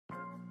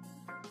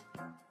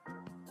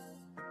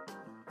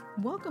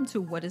Welcome to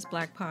What is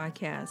Black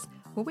podcast,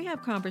 where we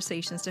have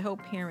conversations to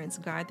help parents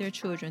guide their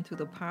children through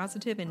the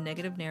positive and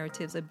negative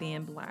narratives of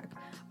being Black.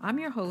 I'm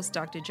your host,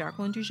 Dr.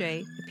 Jacqueline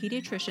Duget, a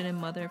pediatrician and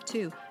mother of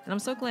two, and I'm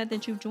so glad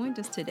that you've joined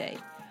us today.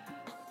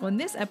 On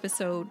this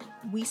episode,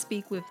 we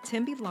speak with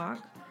Tembi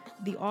Locke,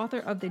 the author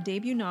of the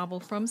debut novel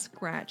From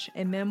Scratch,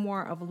 a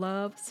memoir of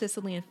love,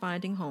 Sicily, and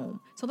finding home.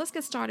 So let's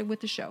get started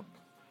with the show.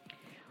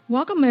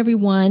 Welcome,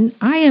 everyone.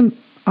 I am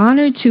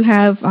honored to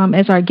have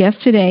as our guest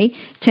today,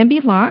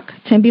 Tembi Locke.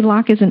 Tembi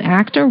Locke is an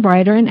actor,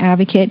 writer, and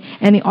advocate,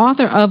 and the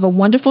author of a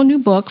wonderful new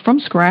book, From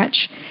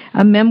Scratch,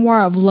 a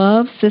memoir of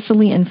love,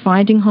 Sicily, and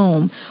finding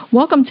home.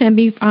 Welcome,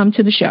 Tembi,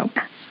 to the show.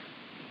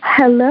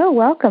 Hello,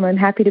 welcome. I'm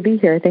happy to be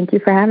here. Thank you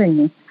for having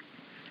me.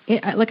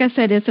 Like I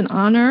said, it's an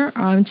honor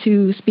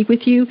to speak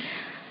with you.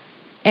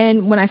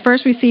 And when I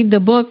first received the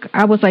book,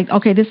 I was like,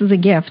 okay, this is a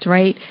gift,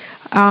 right?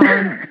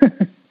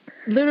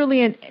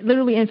 Literally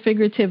and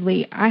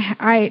figuratively.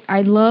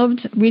 I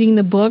loved reading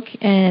the book,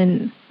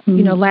 and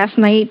last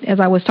night as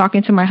I was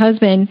talking to my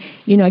husband,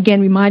 again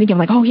reminding him,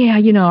 like, oh yeah,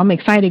 I'm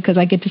excited because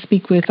I get to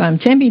speak with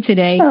Tembi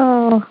today.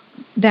 Oh.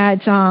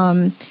 That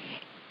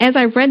as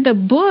I read the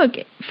book,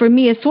 for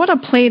me, it sort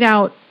of played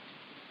out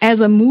as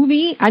a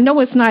movie. I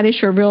know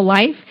it's your real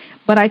life,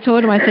 but I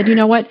told him, I said, you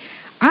know what,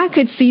 I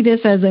could see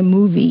this as a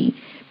movie,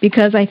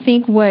 because I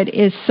think what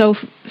is so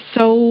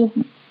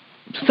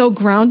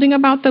grounding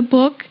about the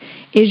book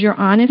is your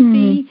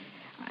honesty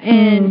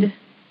and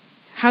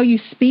how you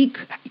speak.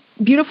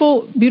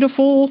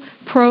 Beautiful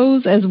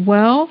prose as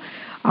well.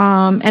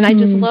 And I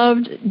just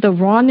loved the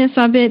rawness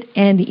of it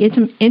and the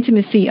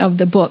intimacy of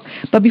the book.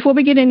 But before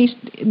we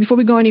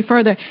go any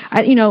further,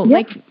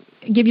 like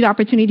give you the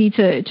opportunity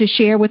to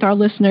share with our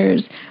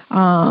listeners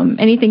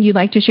anything you'd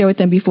like to share with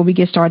them before we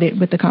get started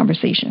with the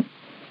conversation.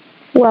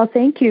 Well,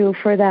 thank you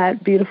for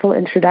that beautiful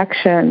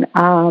introduction.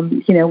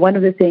 One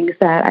of the things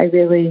that I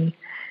really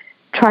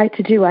try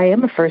to do, I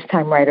am a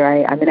first-time writer.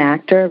 I'm an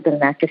actor. I've been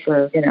an actor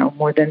for,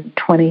 more than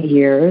 20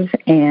 years.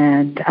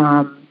 And,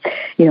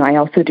 I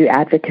also do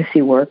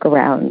advocacy work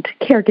around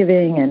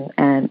caregiving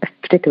and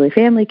particularly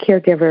family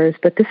caregivers.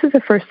 But this is the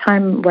first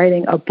time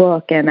writing a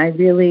book, and I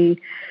really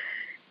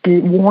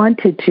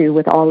wanted to,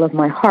 with all of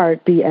my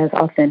heart, be as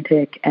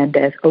authentic and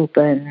as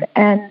open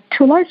and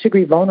to a large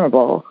degree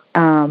vulnerable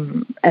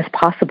as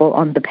possible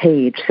on the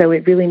page. So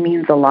it really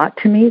means a lot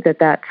to me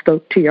that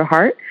spoke to your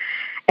heart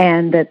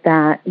and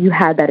that you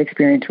had that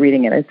experience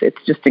reading it.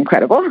 It's just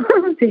incredible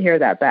to hear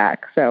that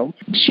back. So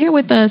share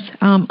with us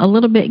a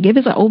little bit. Give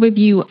us an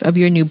overview of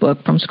your new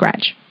book, From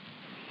Scratch.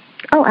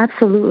 Oh,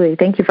 absolutely.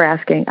 Thank you for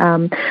asking.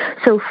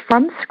 So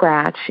From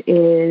Scratch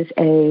is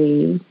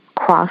a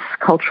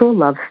cross-cultural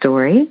love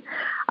story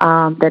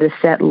that is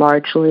set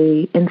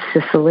largely in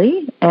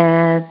Sicily,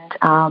 and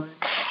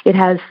it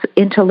has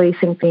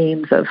interlacing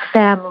themes of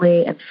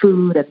family and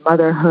food and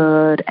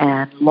motherhood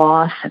and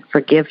loss and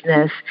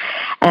forgiveness,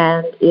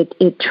 and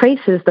it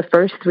traces the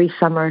first 3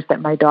 summers that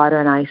my daughter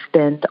and I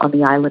spent on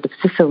the island of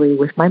Sicily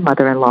with my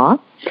mother-in-law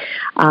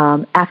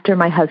after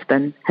my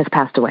husband has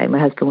passed away. My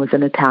husband was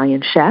an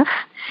Italian chef,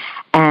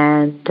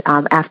 and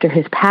after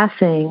his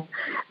passing,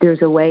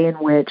 there's a way in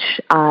which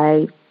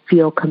I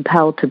feel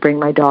compelled to bring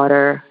my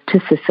daughter to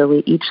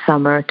Sicily each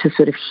summer to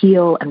sort of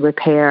heal and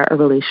repair a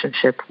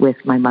relationship with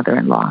my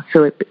mother-in-law.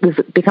 So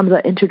it becomes an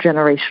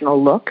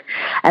intergenerational look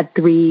at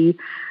 3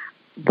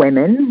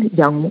 women,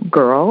 young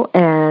girl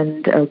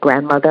and a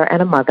grandmother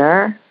and a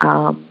mother,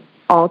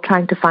 all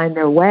trying to find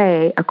their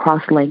way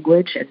across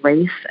language and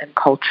race and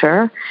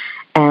culture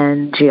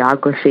and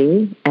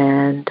geography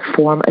and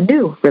form a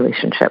new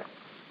relationship.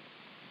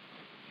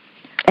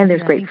 And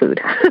there's great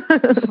food.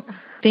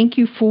 Thank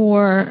you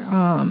for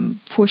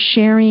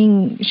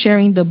sharing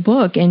the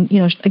book, and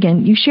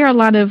again, you share a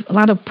lot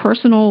of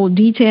personal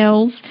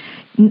details,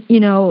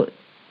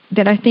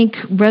 that I think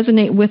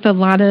resonate with a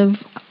lot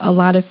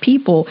of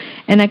people.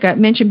 And like I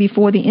mentioned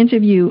before the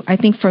interview, I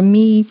think for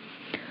me,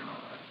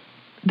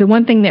 the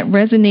one thing that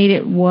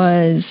resonated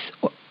was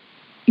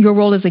your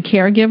role as a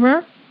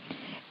caregiver.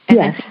 And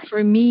yes. I think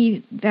for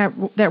me, that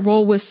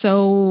role was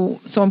so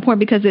important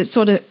because it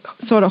sort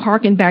of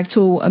harkened back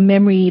to a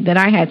memory that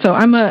I had. So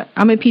I'm a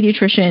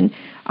pediatrician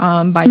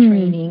by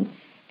training,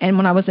 and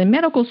when I was in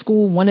medical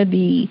school, one of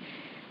the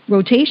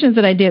rotations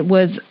that I did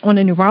was on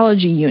a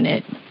neurology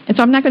unit. And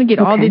so I'm not going to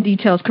get all the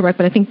details correct,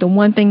 but I think the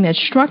one thing that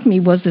struck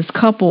me was this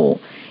couple,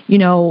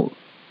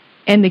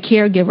 and the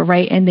caregiver,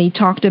 right? And they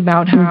talked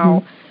about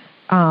how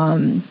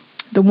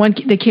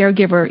the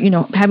caregiver,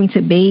 having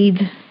to bathe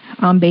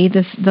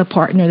the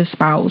partner, the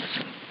spouse.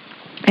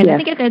 And I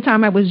think at that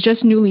time I was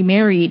just newly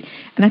married.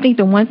 And I think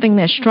the one thing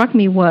that struck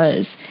me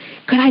was,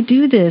 could I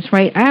do this,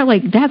 right?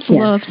 That's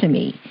love to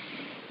me.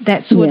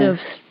 That sort of,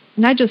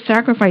 not just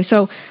sacrifice.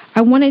 So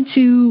I wanted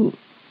to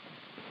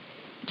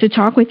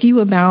talk with you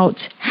about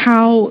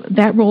how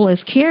that role as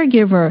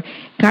caregiver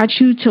got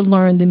you to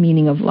learn the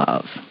meaning of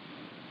love.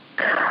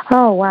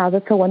 Oh, wow.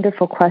 That's a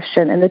wonderful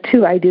question. And the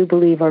two, I do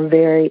believe, are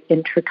very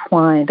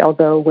intertwined.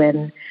 Although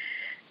when,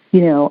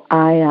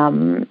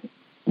 I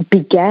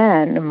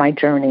began my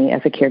journey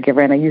as a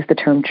caregiver, and I use the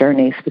term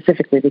journey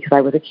specifically because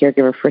I was a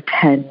caregiver for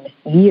 10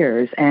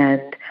 years,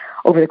 and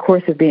over the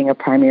course of being a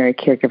primary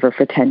caregiver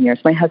for 10 years,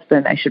 my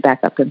husband, I should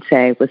back up and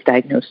say, was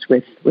diagnosed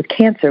with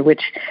cancer,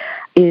 which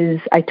is,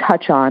 I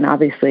touch on,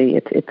 obviously,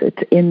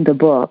 it's in the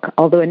book,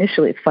 although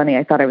initially it's funny,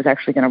 I thought I was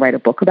actually going to write a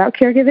book about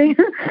caregiving,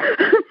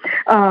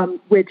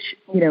 which,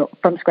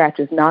 From Scratch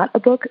is not a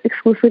book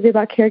exclusively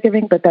about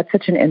caregiving, but that's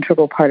such an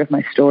integral part of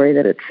my story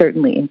that it's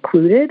certainly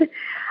included.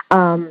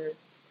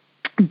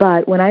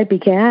 But when I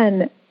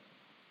began,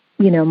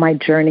 my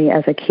journey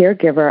as a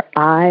caregiver,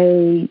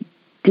 I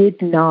did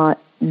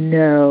not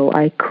know,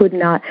 I could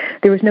not,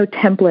 there was no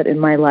template in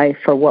my life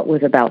for what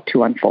was about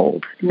to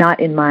unfold, not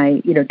in my,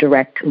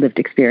 direct lived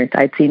experience.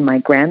 I'd seen my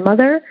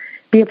grandmother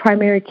be a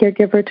primary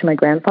caregiver to my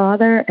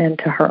grandfather and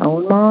to her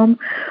own mom,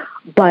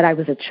 but I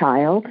was a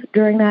child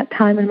during that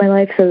time in my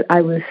life. So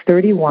I was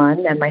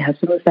 31 and my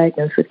husband was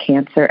diagnosed with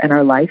cancer and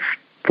our life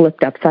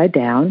flipped upside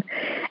down.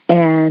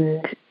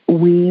 And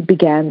we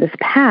began this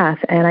path,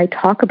 and I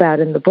talk about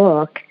in the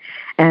book,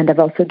 and I've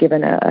also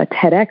given a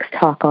TEDx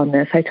talk on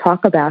this, I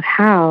talk about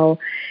how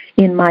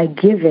in my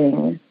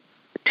giving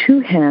to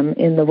him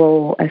in the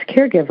role as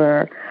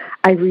caregiver,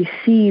 I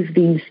received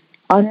these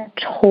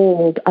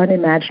untold,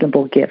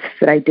 unimaginable gifts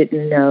that I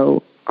didn't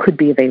know could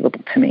be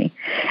available to me.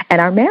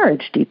 And our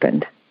marriage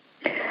deepened.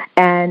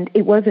 And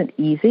it wasn't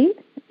easy.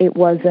 It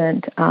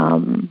wasn't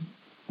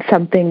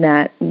something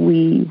that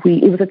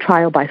it was a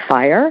trial by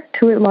fire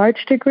to a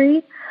large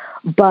degree.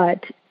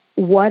 But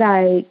what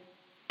I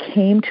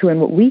came to and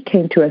what we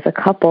came to as a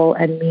couple,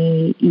 and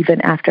me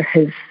even after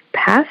his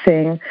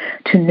passing,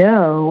 to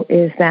know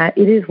is that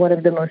it is one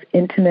of the most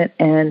intimate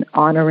and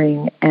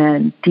honoring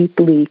and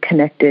deeply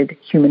connected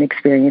human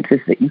experiences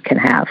that you can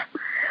have.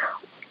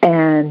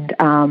 And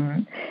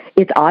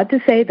it's odd to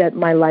say that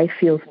my life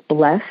feels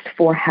blessed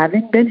for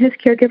having been his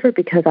caregiver,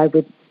 because I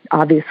would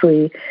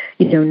obviously,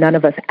 none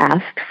of us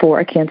asked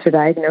for a cancer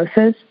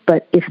diagnosis,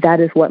 but if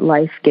that is what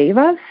life gave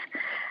us,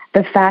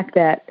 the fact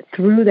that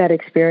through that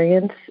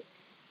experience,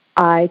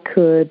 I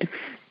could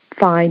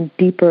find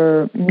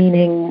deeper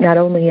meaning not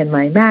only in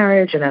my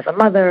marriage and as a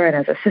mother and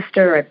as a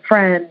sister and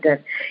friend,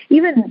 and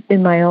even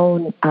in my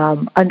own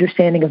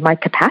understanding of my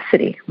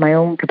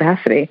own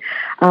capacity,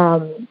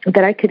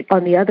 that I could,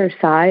 on the other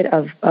side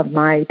of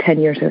my 10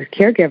 years as a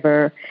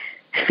caregiver,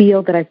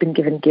 feel that I've been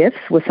given gifts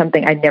was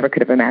something I never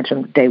could have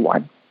imagined day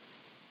one.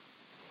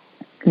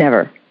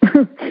 Never.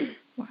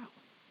 Wow.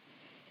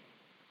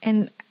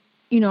 And,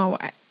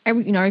 I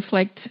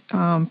reflect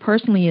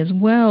personally as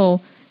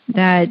well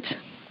that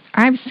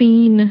I've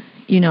seen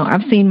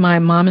my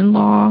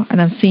mom-in-law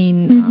and I've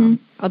seen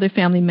other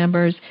family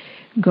members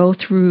go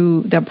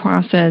through the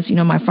process.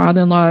 My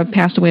father-in-law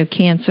passed away of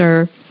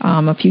cancer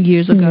a few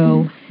years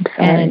ago,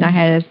 and I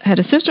had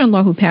a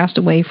sister-in-law who passed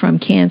away from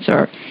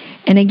cancer.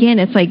 And again,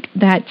 it's like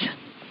that.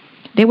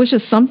 There was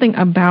just something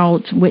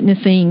about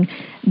witnessing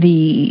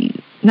the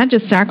not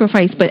just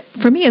sacrifice, but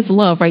for me, it's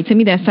love, right? To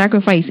me, that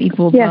sacrifice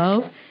equals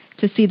love.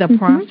 To see the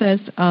process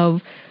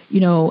of,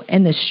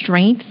 and the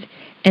strength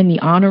and the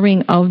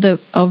honoring of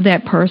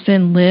that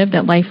person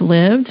that life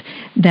lived,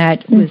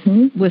 that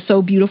was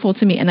so beautiful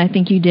to me. And I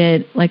think you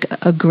did like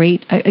a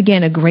great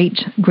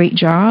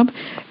job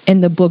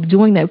in the book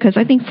doing that, because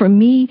I think for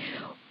me,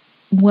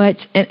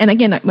 and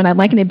again, when I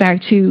liken it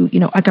back to,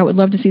 like I would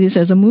love to see this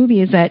as a movie,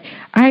 is that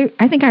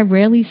I think I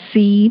rarely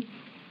see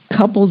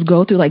couples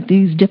go through like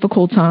these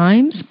difficult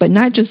times, but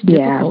not just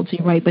difficulty,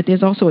 right? But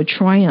there's also a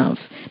triumph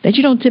that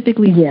you don't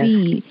typically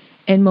see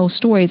in most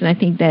stories. And I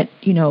think that,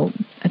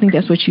 I think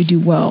that's what you do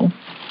well.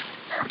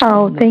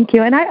 Oh, thank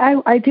you. And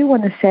I do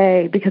want to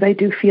say, because I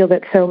do feel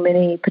that so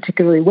many,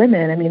 particularly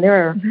women, I mean,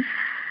 there are,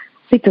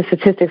 I think the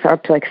statistics are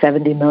up to like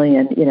 70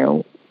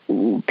 million,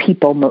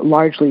 people,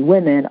 largely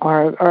women,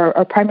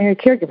 are primary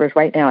caregivers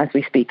right now as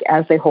we speak,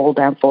 as they hold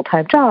down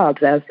full-time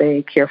jobs, as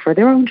they care for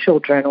their own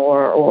children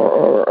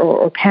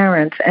or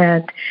parents.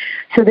 And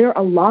so there are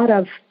a lot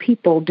of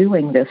people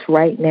doing this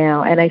right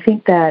now. And I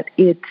think that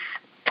it's,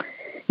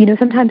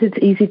 sometimes it's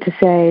easy to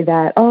say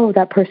that, oh,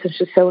 that person's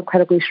just so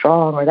incredibly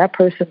strong, or that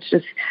person's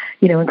just,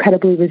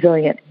 incredibly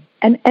resilient.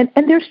 And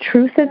there's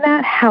truth in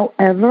that.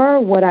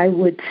 However, what I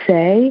would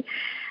say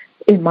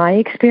in my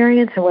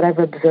experience and what I've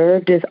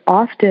observed is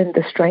often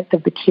the strength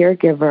of the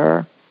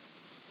caregiver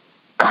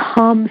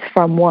comes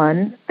from,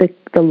 one,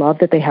 the love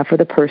that they have for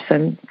the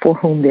person for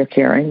whom they're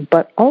caring,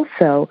 but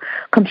also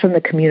comes from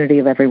the community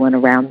of everyone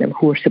around them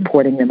who are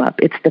supporting them up.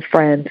 It's the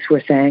friends who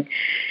are saying,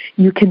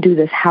 you can do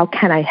this. How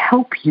can I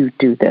help you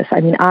do this?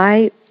 I mean,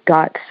 I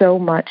got so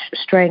much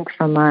strength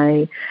from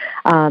my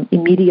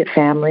immediate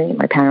family,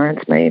 my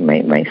parents,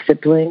 my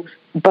siblings,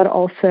 but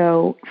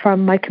also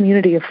from my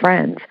community of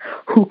friends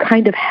who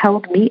kind of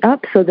held me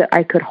up so that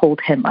I could hold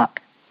him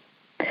up.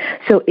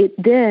 So it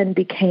then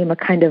became a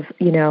kind of,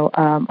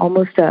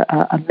 almost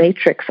a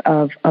matrix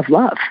of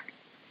love,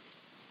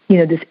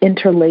 this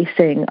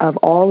interlacing of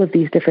all of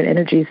these different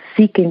energies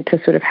seeking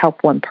to sort of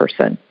help one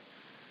person.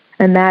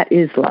 And that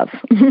is love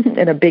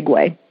in a big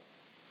way.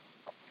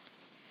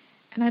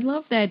 And I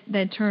love that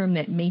term,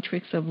 that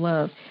matrix of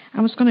love.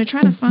 I was going to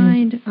try to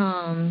find,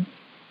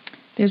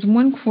 there's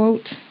one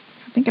quote,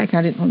 I think I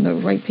got it on the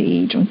right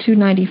page, on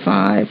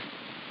 295,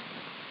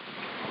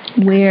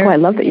 where... Oh, I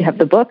love that you have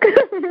the book.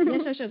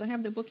 Yes, I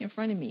have the book in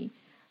front of me.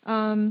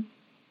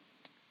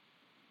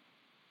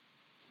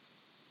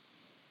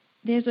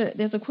 There's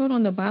a quote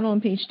on the bottom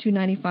on page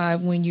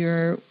 295 when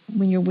you're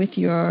with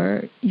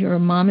your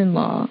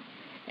mom-in-law,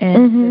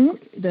 and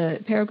the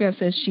paragraph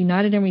says, she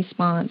nodded in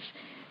response.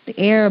 The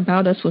air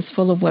about us was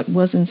full of what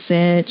wasn't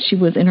said. She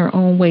was in her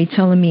own way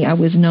telling me I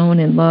was known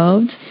and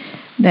loved.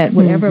 That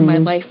wherever my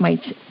life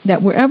might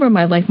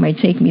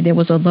take me, there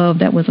was a love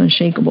that was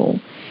unshakable.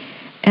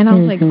 And I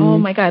was like, oh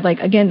my God! Like,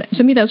 again,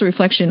 to me, that's a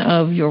reflection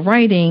of your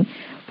writing,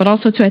 but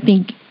also to, I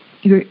think,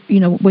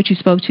 what you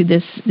spoke to,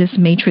 this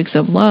matrix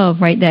of love,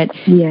 right? That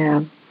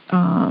and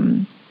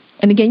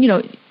again,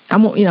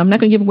 I'm not going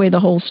to give away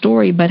the whole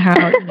story, but how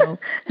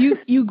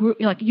you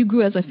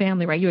grew as a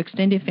family, right? Your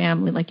extended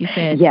family, like you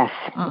said. Yes.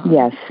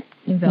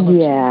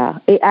 Yeah.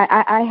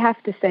 I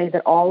have to say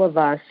that all of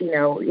us,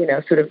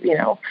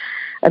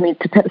 I mean,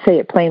 to say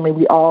it plainly,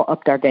 we all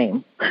upped our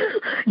game.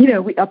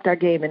 We upped our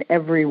game in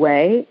every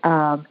way,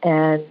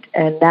 and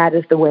that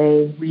is the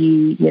way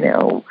we,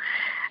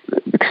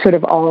 sort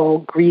of all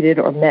greeted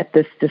or met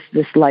this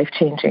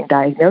life-changing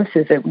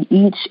diagnosis. That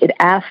it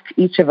asked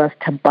each of us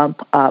to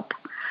bump up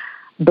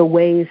the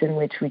ways in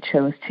which we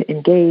chose to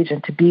engage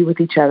and to be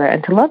with each other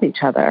and to love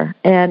each other.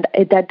 And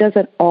that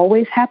doesn't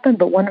always happen,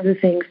 but one of the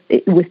things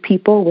with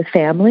people, with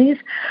families,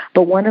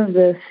 but one of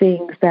the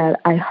things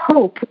that I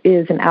hope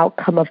is an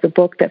outcome of the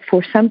book, that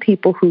for some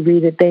people who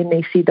read it, they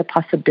may see the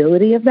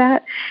possibility of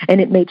that,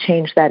 and it may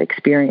change that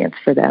experience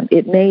for them.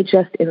 It may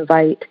just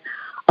invite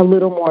a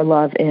little more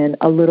love in,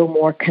 a little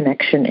more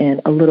connection in,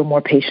 a little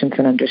more patience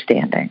and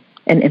understanding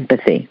and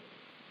empathy.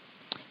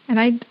 And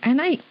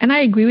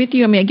I agree with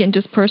you. I mean, again,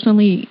 just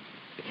personally,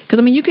 because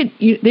I mean, you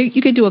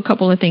could do a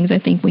couple of things. I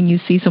think when you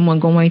see someone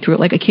going through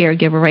it, like a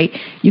caregiver, right?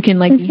 You can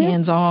be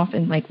hands off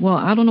and well,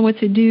 I don't know what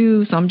to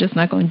do, so I'm just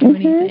not going to do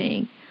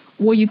anything.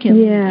 Or you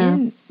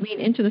can lean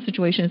into the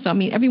situation. So I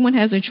mean, everyone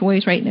has a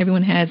choice, right? And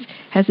everyone has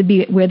to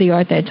be where they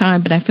are at that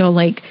time. But I feel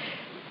like,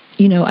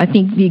 I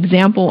think the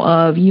example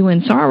of you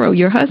and Sorrow,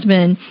 your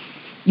husband,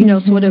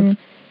 sort of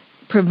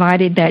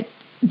provided that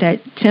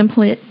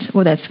template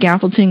or that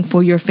scaffolding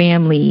for your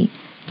family,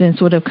 then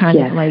sort of kind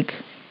of like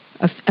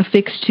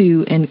affix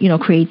to and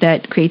create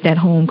that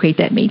home, create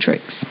that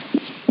matrix.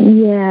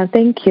 Yeah,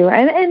 thank you.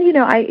 And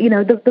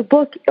the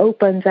book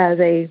opens as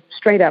a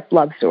straight up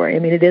love story. I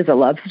mean, it is a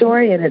love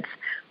story, and it's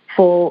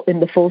in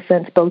the full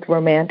sense, both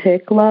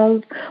romantic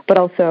love, but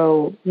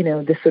also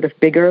this sort of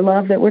bigger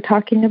love that we're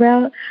talking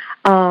about.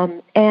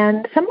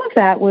 And some of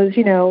that was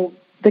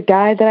the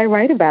guy that I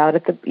write about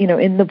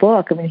in the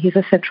book. I mean, he's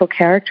a central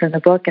character in the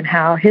book, and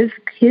how his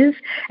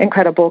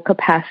incredible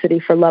capacity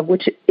for love,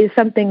 which is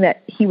something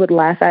that he would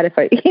laugh at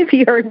if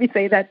he heard me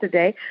say that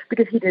today,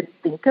 because he didn't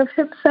think of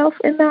himself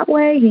in that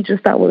way. He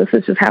just thought, well, this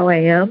is just how I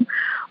am.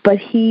 But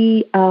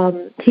he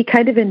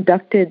kind of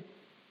inducted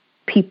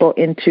people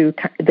into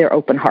their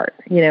open heart.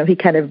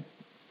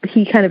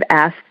 He kind of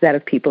asked that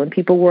of people, and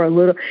people were a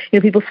little,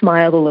 people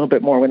smiled a little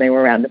bit more when they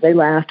were around him. They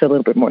laughed a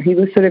little bit more. He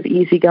was sort of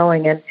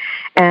easygoing,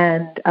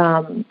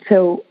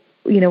 so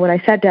when I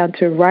sat down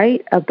to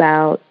write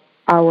about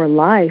our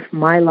life,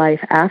 my life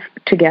our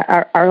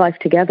life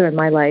together, and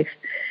my life,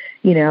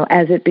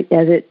 as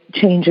it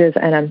changes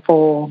and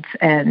unfolds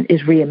and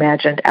is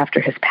reimagined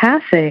after his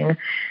passing,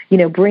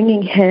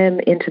 bringing him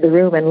into the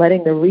room and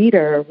letting the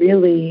reader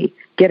really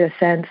get a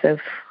sense of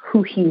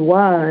who he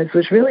was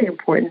really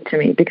important to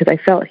me, because I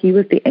felt he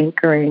was the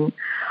anchoring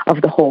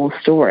of the whole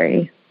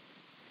story.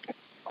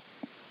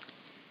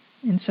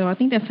 And so I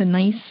think that's a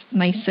nice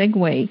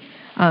segue.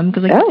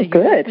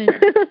 Good.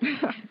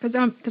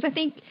 Because I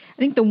think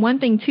the one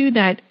thing too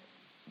that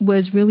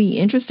was really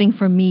interesting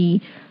for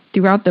me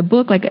throughout the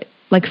book,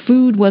 like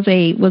food was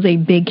a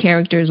big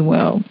character as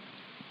well.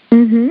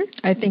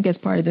 I think as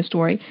part of the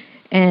story,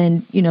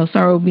 and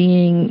Sorrow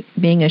being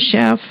a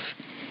chef.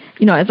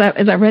 As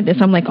I read this,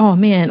 I'm like, oh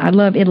man, I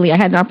love Italy. I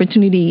had an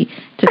opportunity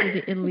to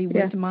visit Italy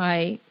with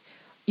my,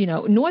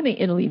 northern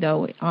Italy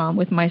though,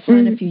 with my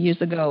son a few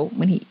years ago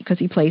because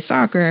he plays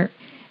soccer,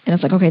 and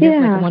it's like, okay,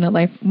 that's like a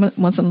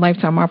once in a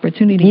lifetime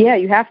opportunity. Yeah,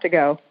 you have to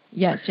go.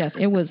 Yes,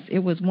 it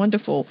was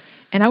wonderful,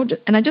 and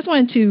I just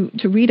wanted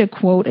to read a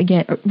quote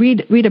again,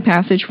 read a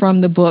passage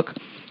from the book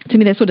to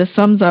me that sort of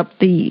sums up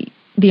the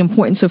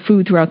importance of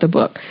food throughout the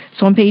book.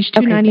 So on page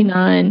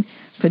 299. Okay.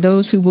 For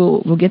those who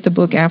will get the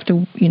book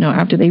after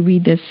they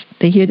read this,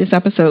 they hear this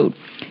episode,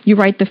 you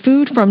write, the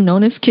food from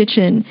Nona's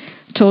kitchen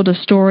told a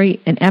story,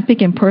 an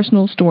epic and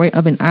personal story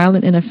of an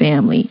island and a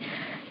family.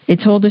 It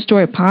told the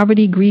story of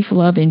poverty, grief,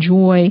 love, and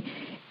joy.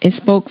 It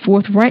spoke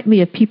forthrightly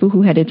of people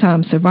who had at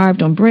times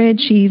survived on bread,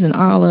 cheese, and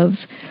olives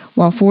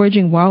while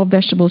foraging wild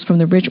vegetables from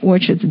the rich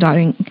orchards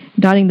dotting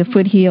the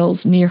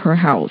foothills near her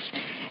house.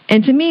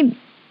 And to me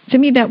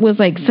that was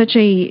like such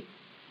a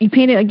you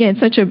painted again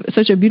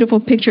such a beautiful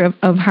picture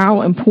of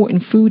how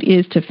important food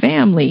is to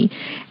family,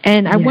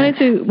 and I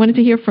wanted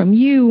to hear from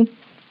you.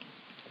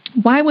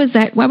 Why was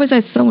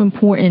that so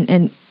important?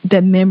 And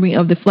the memory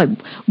of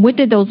what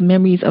did those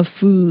memories of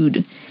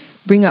food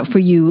bring up for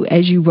you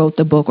as you wrote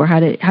the book, or how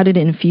did it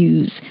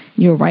infuse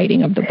your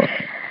writing of the book?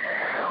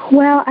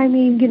 Well, I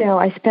mean,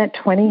 I spent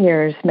 20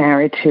 years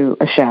married to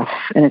a chef,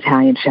 an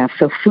Italian chef,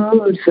 so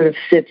food sort of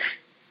sits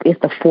at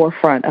the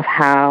forefront of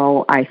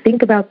how I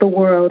think about the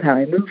world, how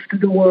I move through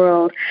the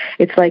world.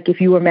 It's like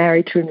if you were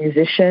married to a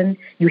musician,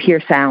 you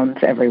hear sounds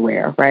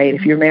everywhere, right?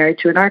 If you're married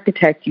to an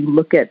architect, you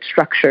look at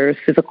structures,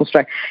 physical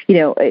structure,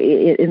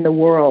 in the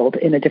world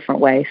in a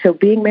different way. So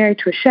being married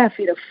to a chef,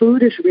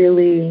 food is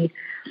really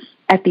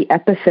at the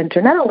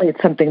epicenter. Not only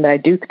it's something that I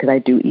do, because I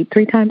do eat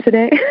 3 times a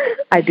day.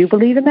 I do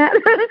believe in that.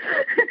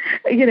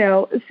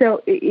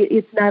 So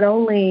it's not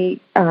only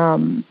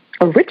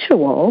a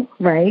ritual,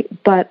 right?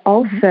 But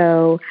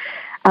also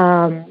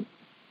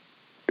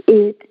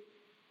it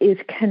is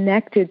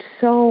connected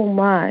so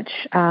much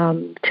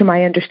to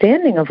my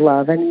understanding of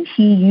love. I mean,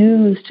 he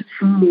used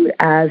food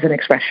as an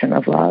expression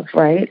of love,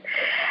 right?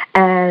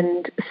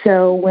 And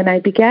so when I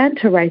began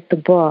to write the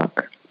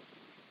book,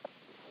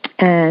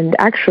 and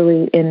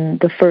actually in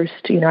the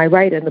first, I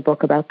write in the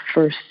book about the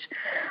first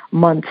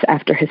months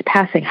after his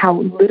passing,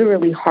 how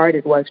literally hard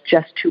it was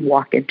just to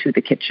walk into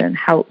the kitchen,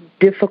 how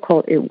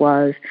difficult it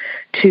was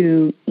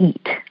to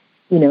eat.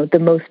 The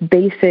most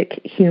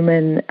basic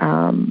human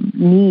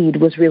need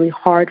was really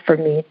hard for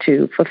me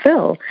to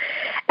fulfill.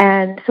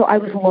 And so I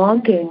was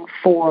longing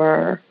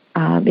for,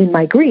 in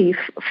my grief,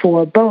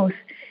 for both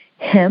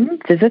him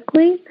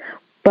physically,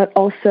 but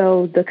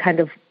also the kind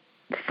of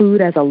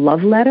food as a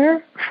love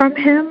letter from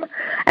him,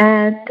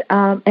 and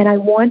I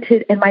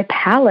wanted, and my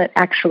palate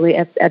actually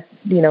at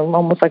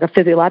almost like a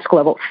physiological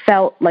level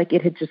felt like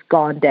it had just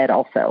gone dead.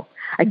 Also,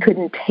 I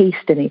couldn't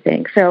taste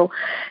anything. So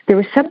there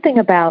was something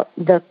about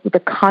the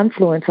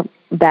confluence of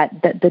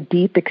that the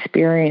deep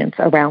experience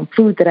around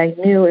food that I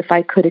knew if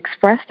I could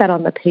express that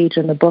on the page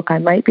in the book, I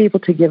might be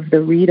able to give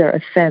the reader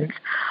a sense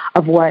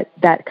of what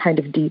that kind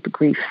of deep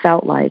grief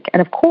felt like.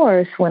 And of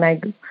course,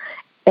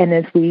 and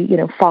as we,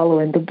 follow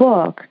in the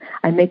book,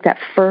 I make that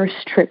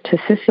first trip to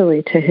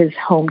Sicily, to his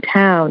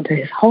hometown, to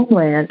his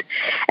homeland,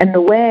 and the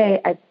way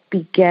I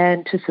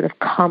began to sort of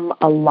come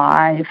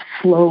alive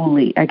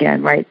slowly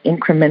again, right,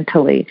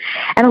 incrementally.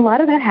 And a lot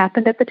of that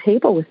happened at the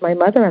table with my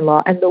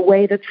mother-in-law, and the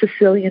way that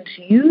Sicilians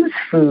use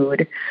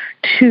food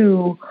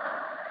to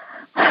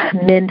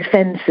mend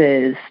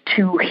fences,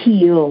 to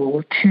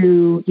heal,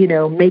 to,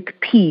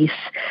 make peace,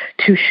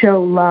 to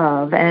show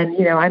love. And,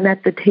 I'm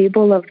at the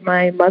table of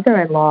my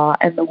mother-in-law,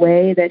 and the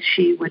way that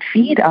she would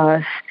feed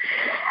us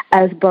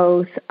as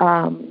both,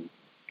 a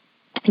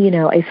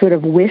sort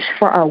of wish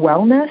for our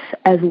wellness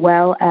as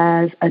well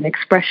as an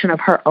expression of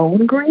her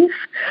own grief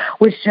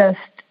was just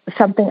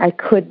something I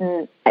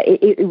couldn't,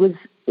 I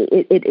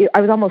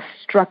was almost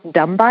struck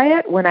dumb by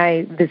it when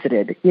I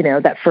visited,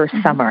 that first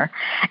summer.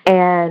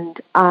 And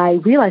I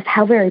realized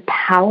how very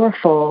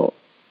powerful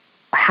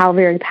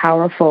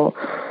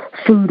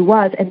food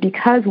was. And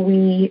because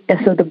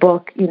so the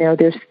book,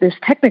 there's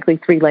technically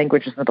 3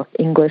 languages in the book: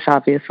 English,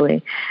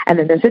 obviously, and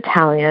then there's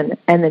Italian,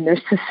 and then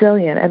there's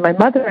Sicilian. And my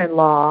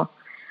mother-in-law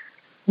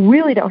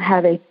really don't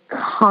have a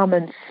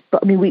common,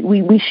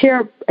 we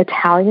share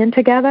Italian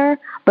together,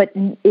 but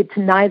it's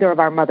neither of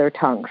our mother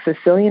tongues.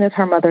 Sicilian is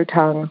her mother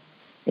tongue,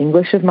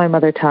 English is my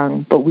mother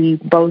tongue, but we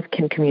both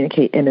can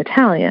communicate in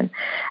Italian.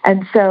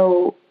 And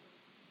so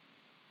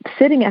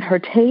sitting at her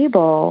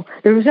table,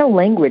 there was no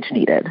language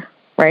needed,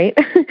 right?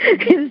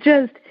 It's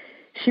just,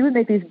 she would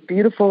make these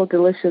beautiful,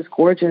 delicious,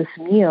 gorgeous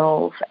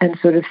meals and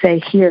sort of say,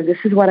 here, this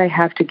is what I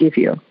have to give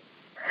you.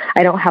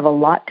 I don't have a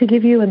lot to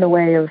give you in the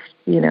way of,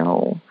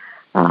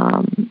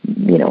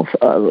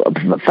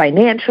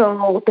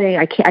 financial thing.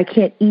 I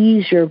can't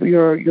ease your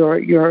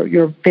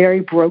very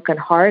broken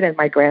heart and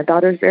my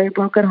granddaughter's very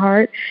broken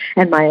heart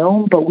and my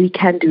own, but we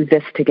can do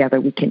this together.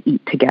 We can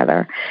eat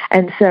together.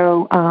 And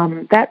so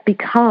that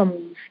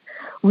becomes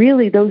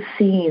really, those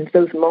scenes,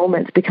 those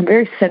moments become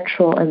very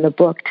central in the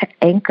book to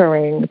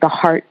anchoring the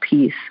heart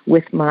piece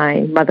with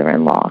my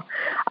mother-in-law.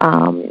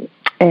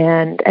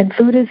 And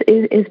food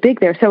is big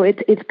there. So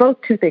it's both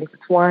 2 things.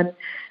 It's one,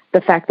 the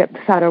fact that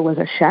Saro was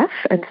a chef,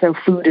 and so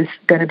food is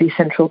going to be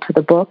central to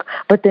the book,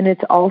 but then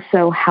it's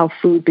also how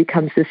food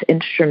becomes this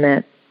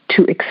instrument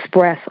to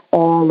express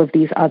all of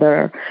these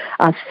other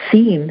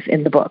themes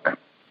in the book.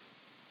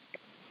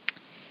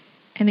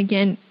 And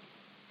again,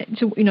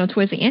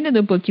 towards the end of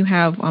the book, you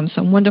have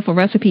some wonderful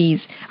recipes.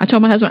 I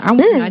told my husband,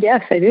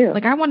 yes, I do.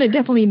 I want to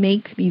definitely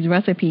make these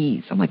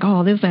recipes. I'm like,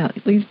 oh, this looks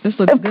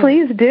good.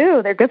 Please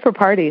do. They're good for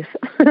parties.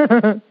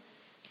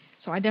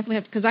 So I definitely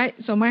have,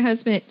 my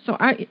husband,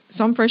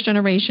 I'm first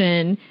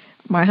generation,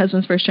 my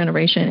husband's first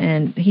generation,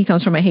 and he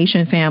comes from a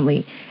Haitian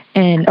family.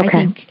 And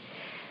okay.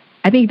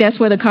 I think that's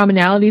where the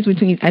commonalities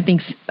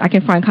I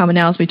can find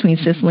commonalities between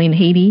Sicily and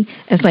Haiti.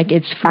 It's like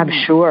it's food. I'm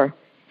sure.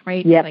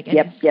 Right? Yep.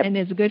 And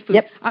it's good food.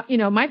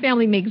 Yep. My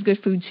family makes good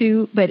food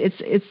too, but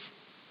it's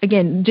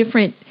again,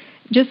 different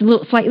just a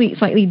little,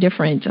 slightly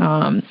different.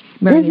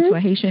 Married into a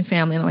Haitian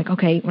family, and I'm like,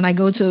 okay, when I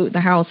go to the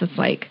house, it's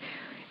like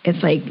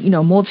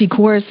multi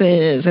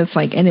courses. It's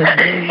like, and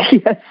it's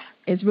really, yes.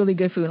 It's really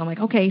good food. I'm like,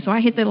 okay, so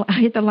I hit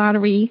the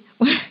lottery.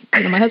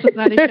 My husband's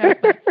not a chef,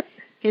 but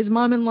his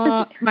my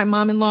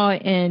mom-in-law,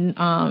 and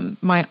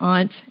my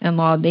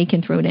aunt-in-law, they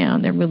can throw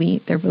down. They're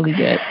really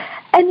good.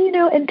 And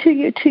and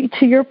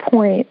to your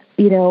point,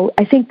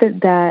 I think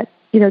that that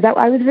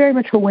I was very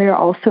much aware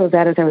also of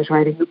that as I was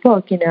writing the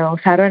book.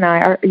 Sandra and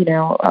I are,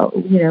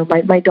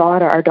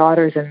 our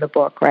daughter's in the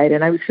book, right?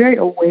 And I was very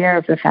aware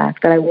of the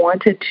fact that I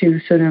wanted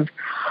to sort of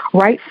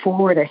write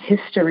forward a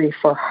history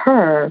for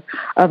her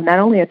of not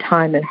only a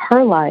time in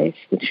her life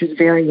when she was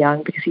very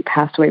young, because he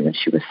passed away when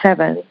she was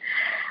 7,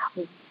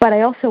 but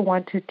I also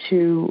wanted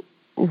to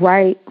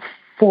write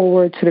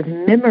forward sort of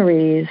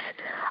memories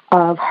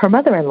of her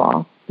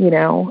mother-in-law.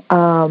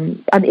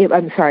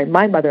 I'm sorry,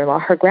 my mother-in-law,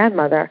 her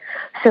grandmother,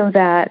 so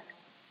that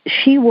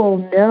she will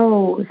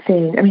know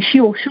things. I mean,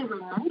 she'll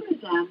remember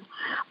them,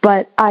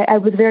 but I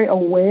was very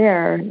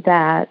aware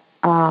that,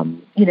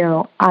 I'm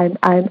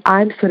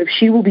sort of,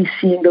 she will be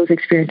seeing those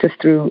experiences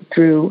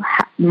through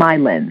my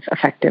lens,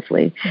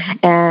 effectively,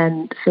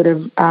 and sort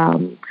of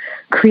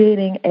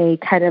creating a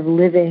kind of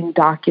living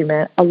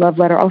document, a love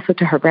letter also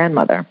to her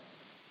grandmother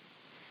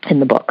in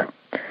the book.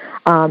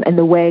 And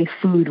the way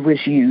food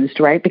was used,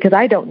 right? Because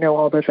I don't know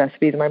all those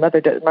recipes. My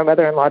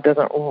mother-in-law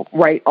doesn't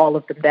write all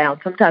of them down.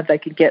 Sometimes I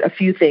can get a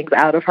few things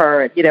out of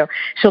her, and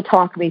she'll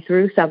talk me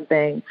through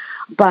something.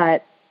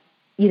 But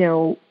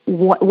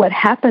what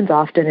happens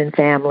often in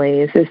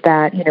families is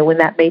that when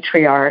that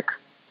matriarch,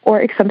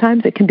 or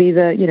sometimes it can be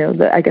the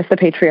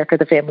patriarch of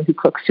the family who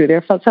cooks too.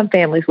 There are some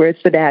families where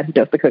it's the dad who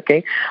does the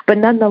cooking, but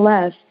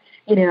nonetheless,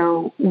 we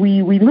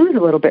lose a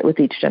little bit with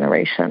each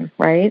generation,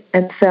 right?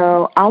 And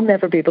so I'll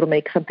never be able to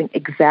make something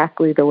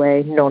exactly the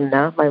way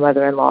Nonna, my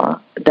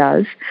mother-in-law,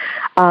 does.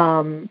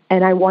 And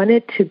I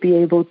wanted to be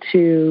able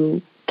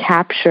to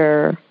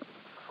capture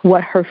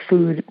what her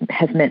food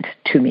has meant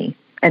to me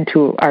and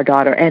to our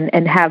daughter,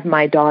 and have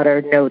my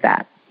daughter know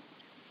that.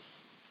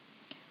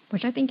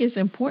 Which I think is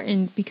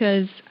important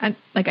because,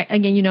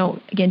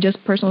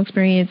 just personal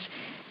experience,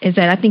 is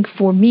that I think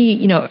for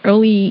me,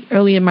 early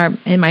in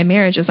my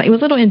marriage, it was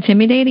a little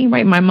intimidating,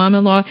 right? My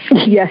mom-in-law,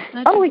 yes,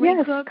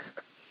 cook,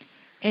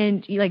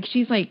 and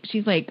she's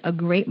a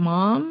great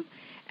mom,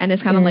 and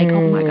it's kind of like,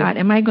 oh my God,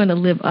 am I going to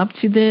live up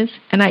to this?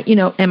 And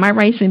and my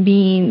rice and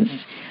beans,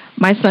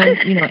 my son,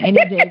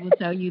 any day will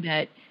tell you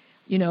that,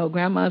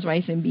 grandma's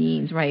rice and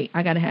beans, right?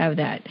 I got to have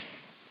that.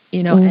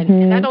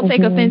 And I don't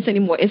take offense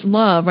anymore. It's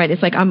love, right?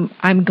 It's like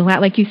I'm glad,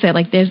 like you said,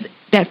 like there's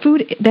that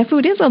food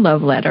is a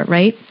love letter,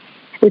 right?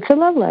 It's a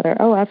love letter.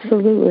 Oh,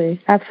 absolutely.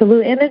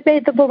 Absolutely. And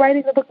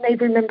writing the book made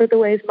me remember the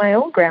ways my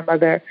own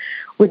grandmother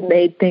would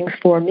make things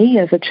for me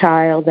as a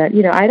child that,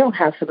 I don't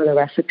have some of the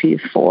recipes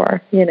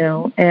for,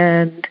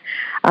 and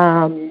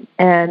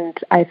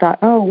I thought,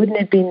 oh, wouldn't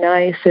it be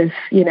nice if,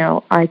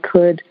 I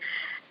could,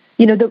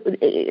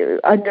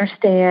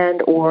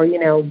 understand or,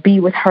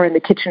 be with her in the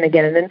kitchen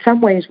again. And in some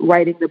ways,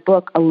 writing the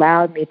book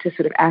allowed me to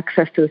sort of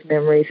access those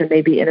memories and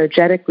maybe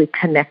energetically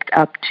connect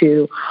up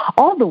to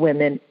all the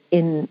women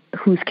in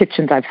whose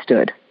kitchens I've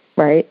stood,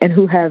 right? And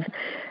who have,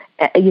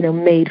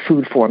 made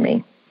food for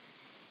me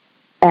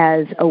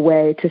as a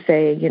way to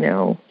say,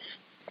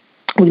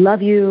 we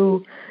love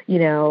you,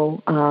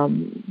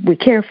 we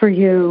care for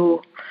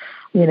you,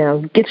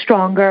 get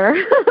stronger,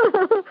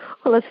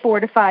 let's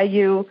fortify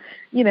you.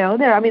 They're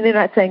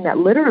not saying that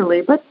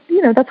literally, but,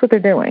 that's what they're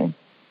doing.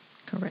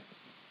 Correct.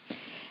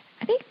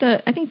 I think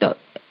the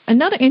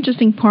another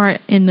interesting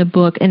part in the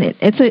book, and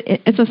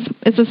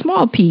it's a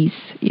small piece,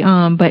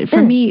 but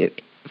for me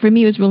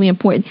it was really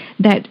important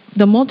that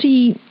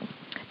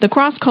the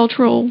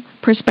cross-cultural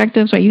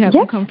perspectives, right?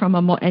 You come from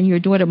and your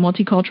daughter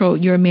multicultural.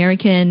 You're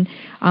American.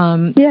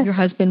 Your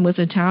husband was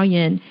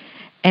Italian,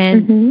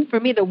 and for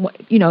me,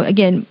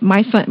 again,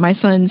 my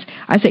sons,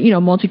 I said,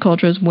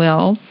 multicultural as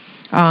well.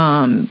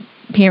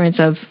 Parents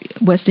of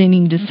West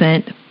Indian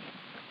descent.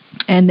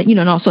 And,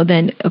 and also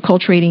then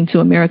acculturating to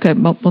America,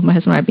 both my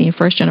husband and I being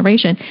first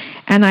generation.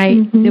 And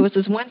there was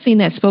this one scene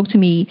that spoke to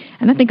me,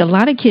 and I think a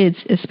lot of kids,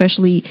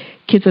 especially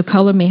kids of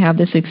color, may have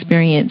this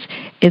experience,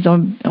 is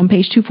on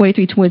page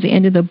 243 towards the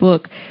end of the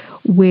book,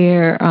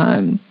 where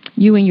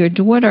you and your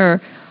daughter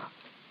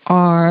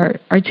are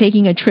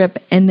taking a trip,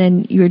 and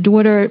then your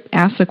daughter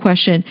asks a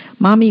question,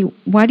 Mommy,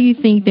 why do you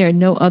think there are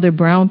no other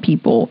brown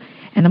people?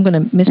 And I'm going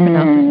to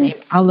mispronounce his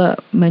name, Alla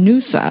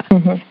Manusa.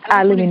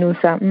 Alla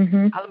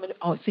Manusa.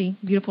 Oh, see,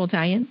 beautiful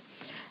Italian.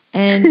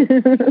 And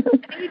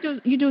I think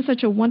you do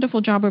such a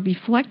wonderful job of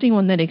reflecting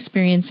on that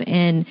experience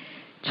and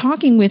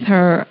talking with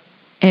her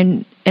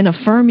and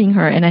affirming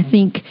her. And I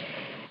think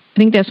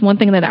that's one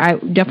thing that I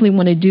definitely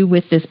want to do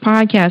with this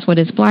podcast, What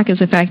is Black, is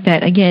the fact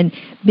that, again,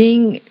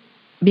 being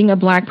being a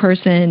Black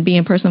person, being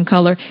a person of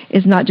color,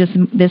 is not just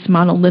this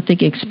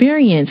monolithic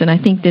experience. And I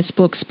think this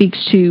book speaks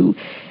to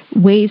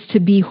ways to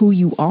be who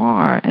you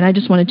are. And I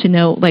just wanted to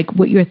know, like,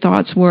 what your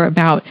thoughts were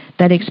about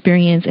that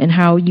experience and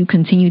how you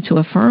continue to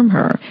affirm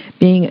her,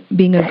 being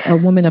a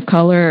woman of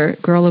color,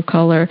 girl of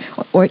color,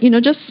 or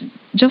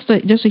just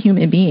a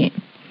human being.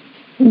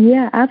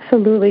 Yeah,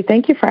 absolutely.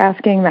 Thank you for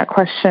asking that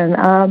question.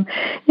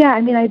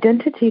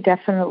 Identity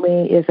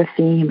definitely is a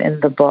theme in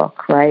the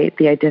book, right?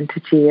 The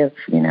identity of,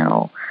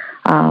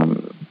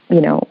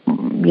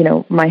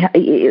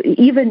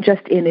 even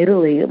just in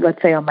Italy,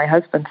 let's say on my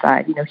husband's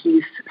side,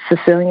 he's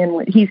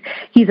Sicilian. He's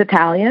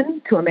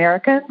Italian to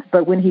Americans,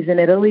 but when he's in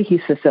Italy,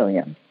 he's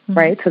Sicilian. Mm-hmm.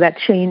 Right? So that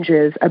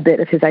changes a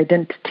bit of his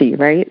identity,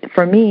 right?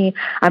 For me,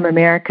 I'm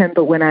American,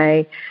 but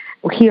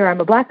here I'm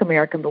a Black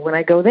American, but when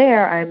I go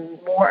there, I'm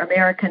more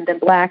American than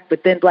Black,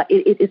 but then Black.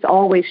 It's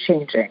always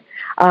changing.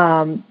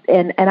 And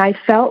I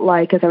felt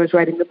like as I was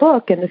writing the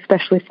book, and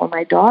especially for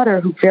my daughter,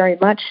 who very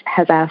much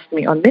has asked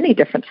me on many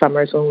different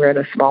summers when we're in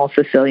a small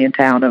Sicilian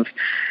town of,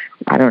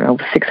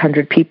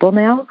 600 people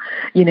now,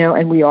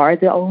 and we are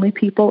the only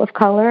people of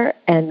color.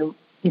 And,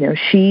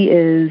 she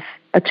is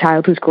a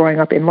child who's growing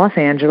up in Los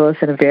Angeles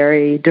in a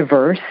very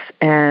diverse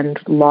and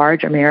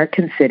large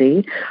American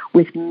city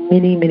with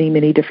many, many,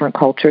 many different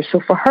cultures. So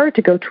for her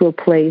to go to a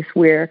place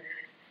where,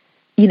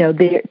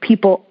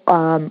 people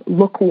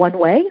look one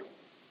way,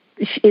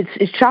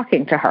 it's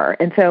shocking to her.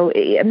 And so,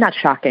 not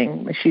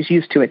shocking, she's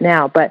used to it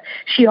now, but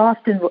she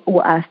often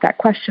will ask that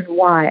question,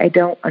 why? I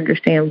don't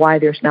understand why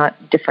there's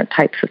not different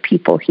types of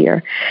people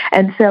here.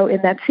 And so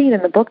in that scene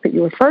in the book that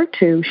you referred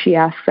to, she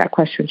asked that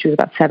question. She was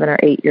about 7 or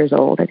 8 years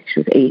old. I think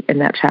she was 8 in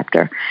that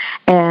chapter.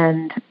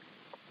 And,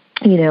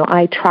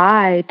 I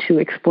try to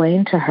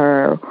explain to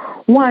her,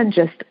 one,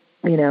 just,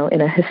 in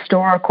a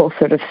historical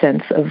sort of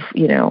sense of,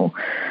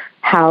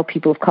 how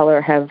people of color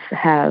have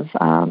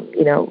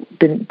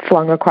been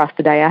flung across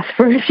the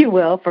diaspora, if you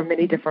will, for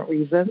many different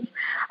reasons,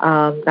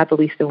 not the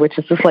least of which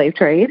is the slave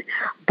trade.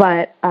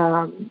 But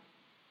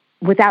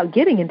without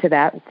getting into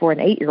that for an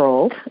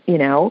 8-year-old,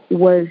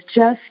 was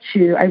just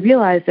I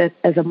realized that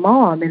as a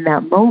mom in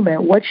that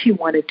moment, what she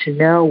wanted to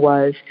know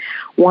was,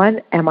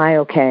 1, am I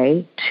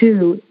okay?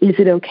 2, is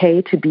it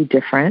okay to be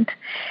different?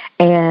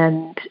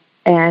 And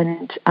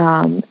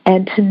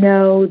to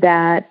know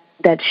that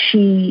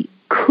she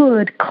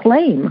could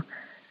claim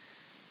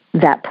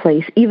that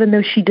place, even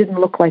though she didn't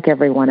look like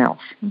everyone else.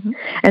 Mm-hmm.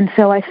 And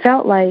so I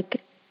felt like,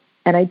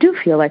 and I do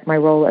feel like my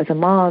role as a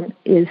mom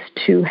is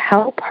to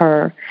help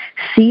her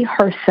see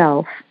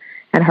herself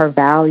and her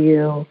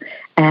value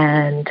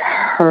and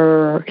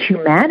her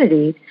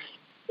humanity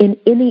in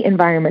any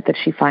environment that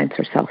she finds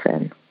herself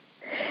in.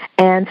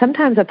 And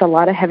sometimes that's a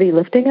lot of heavy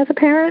lifting as a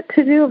parent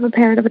to do, of a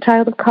parent of a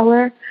child of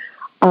color.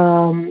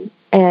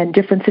 And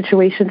different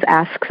situations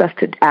ask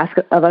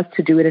of us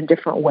to do it in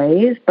different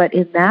ways. But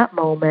in that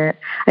moment,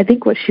 I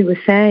think what she was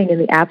saying, in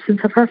the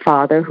absence of her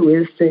father, who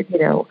is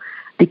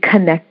the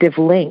connective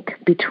link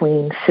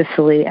between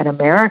Sicily and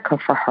America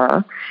for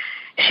her,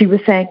 she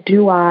was saying,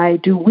 do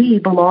we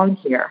belong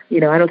here? I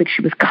don't think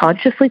she was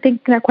consciously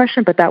thinking that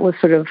question, but that was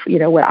sort of,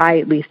 what I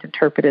at least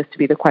interpret as to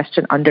be the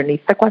question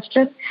underneath the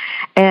question.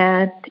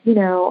 And,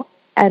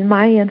 and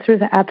my answer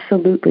is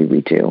absolutely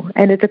we do.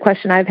 And it's a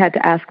question I've had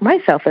to ask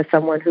myself as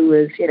someone who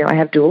is, I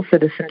have dual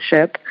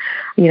citizenship.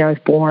 I was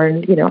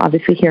born,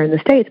 obviously here in the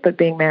States, but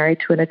being married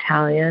to an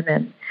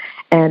Italian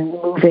and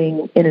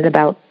moving in and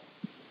about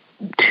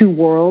 2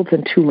 worlds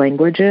and 2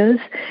 languages.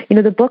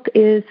 The book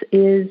is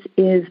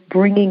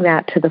bringing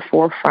that to the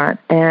forefront.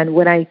 And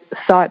when I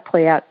saw it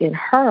play out in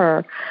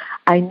her,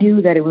 I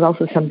knew that it was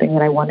also something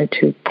that I wanted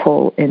to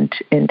pull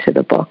into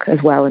the book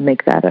as well and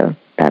make that a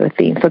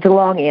theme. So it's a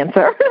long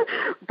answer,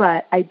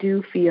 but I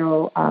do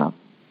feel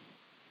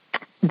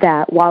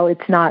that while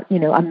it's not,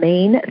 a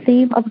main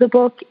theme of the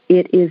book,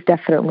 it is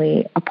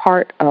definitely a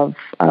part of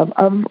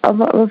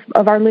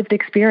our lived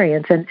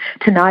experience, and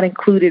to not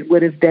include it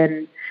would have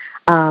been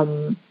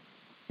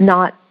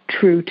not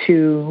true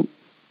to,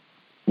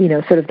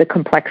 sort of the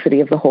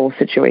complexity of the whole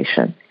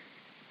situation.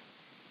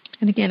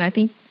 And again, I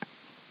think,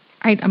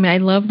 I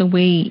love the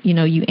way,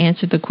 you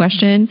answered the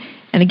question.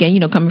 And again,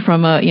 coming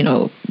from a,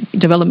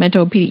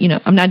 developmental,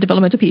 I'm not a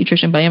developmental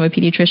pediatrician, but I am a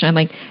pediatrician.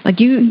 Like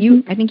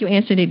you, I think you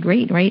answered it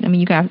great, right? I mean,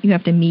 you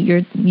have to meet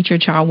your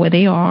child where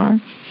they are.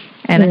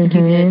 And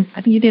mm-hmm.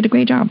 I think you did a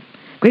great job.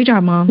 Great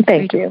job, Mom.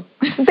 Thank you.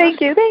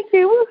 Thank you.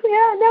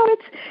 Yeah, no,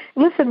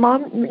 listen,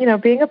 Mom,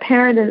 being a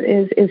parent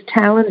is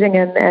challenging,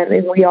 and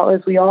as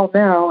we all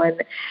know,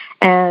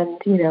 and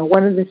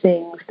one of the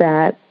things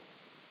that,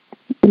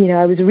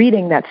 I was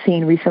reading that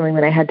scene recently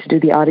when I had to do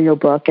the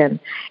audiobook, and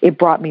it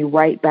brought me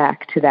right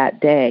back to that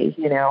day,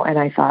 and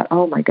I thought,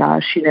 oh my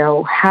gosh,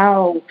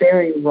 how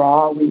very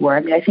raw we were.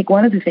 I mean, I think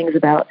one of the things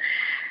about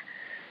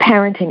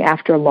parenting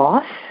after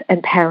loss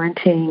and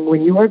parenting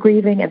when you are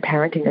grieving and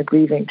parenting a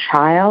grieving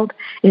child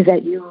is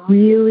that you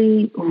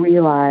really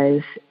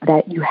realize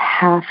that you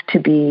have to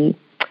be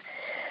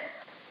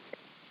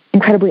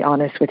incredibly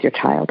honest with your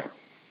child.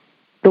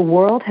 the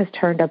world has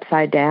turned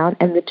upside down,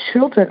 and the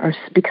children are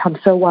become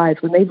so wise.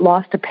 When they've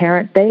lost a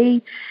parent,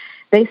 they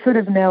sort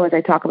of know, as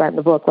I talk about in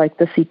the book, like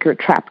the secret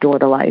trapdoor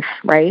to life,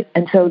 right?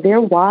 And so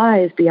they're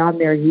wise beyond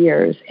their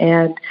years.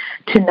 And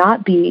to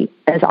not be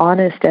as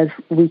honest as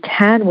we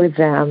can with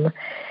them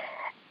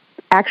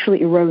actually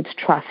erodes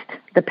trust,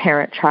 the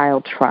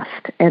parent-child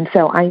trust. And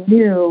so I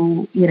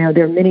knew,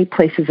 there are many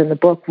places in the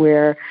book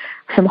where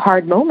some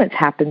hard moments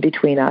happen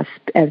between us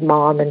as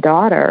mom and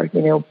daughter,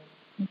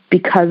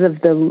 because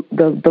of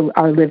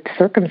our lived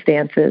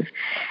circumstances.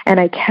 And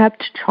I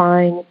kept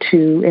trying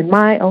to, in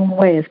my own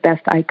way, as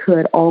best I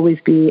could, always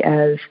be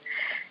as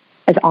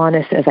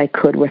honest as I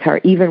could with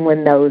her, even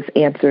when those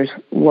answers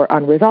were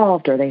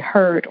unresolved or they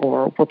hurt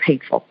or were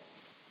painful.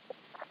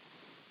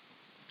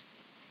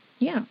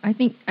 Yeah, I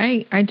think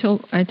I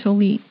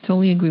totally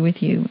agree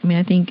with you. I mean,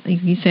 I think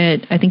like you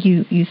said,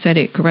 you said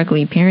it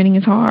correctly. Parenting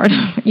is hard,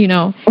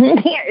 Here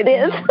it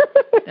is.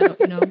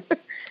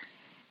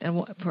 And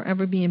will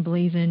forever be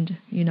emblazoned,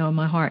 in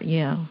my heart.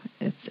 Yeah,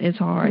 it's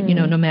hard,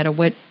 no matter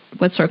what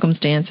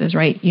circumstances,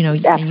 right?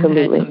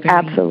 Absolutely, you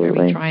had some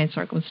very trying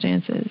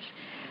circumstances.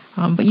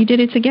 But you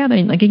did it together.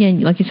 And like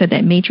you said,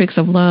 that matrix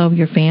of love,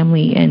 your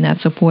family, and that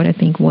support, I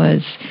think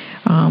was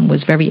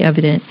very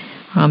evident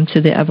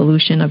to the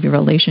evolution of your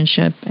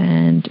relationship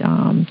and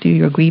through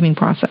your grieving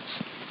process.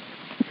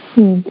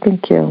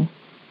 Thank you.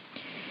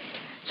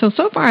 So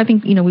far, I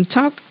think we've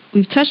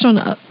touched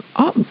on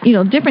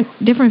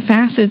different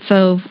facets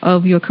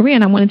of your career,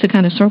 and I wanted to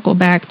kind of circle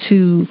back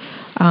to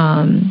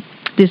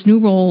this new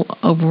role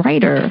of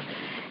writer.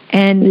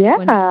 And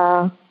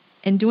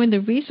and doing the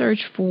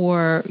research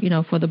for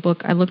the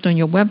book, I looked on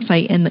your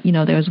website, and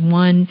there's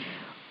one.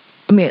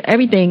 I mean,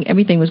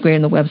 everything was great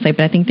on the website,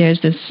 but I think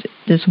there's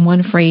this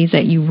one phrase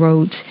that you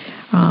wrote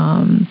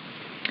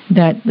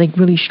that like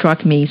really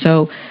struck me.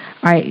 So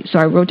I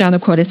wrote down the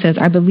quote. It says,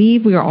 "I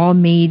believe we are all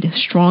made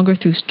stronger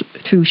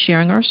through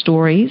sharing our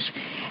stories,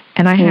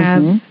 and I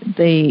have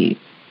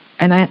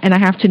I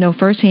have to know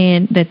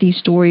firsthand that these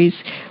stories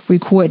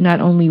record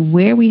not only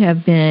where we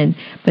have been,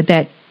 but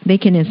that they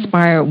can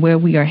inspire where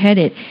we are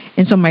headed."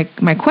 And so my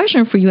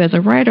question for you as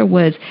a writer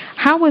was,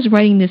 how has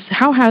writing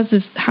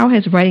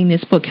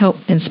this book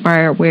helped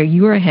inspire where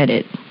you are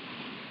headed?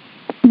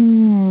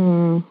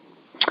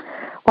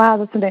 Wow,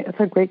 that's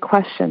a great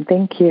question.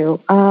 Thank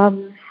you.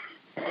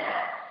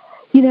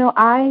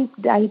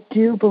 I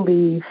do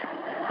believe,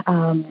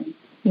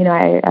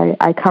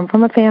 I come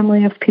from a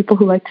family of people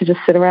who like to just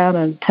sit around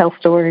and tell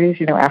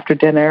stories, after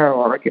dinner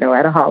or,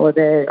 at a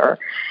holiday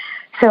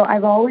so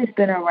I've always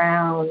been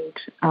around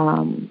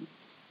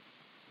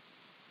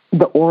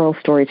the oral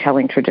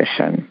storytelling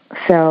tradition.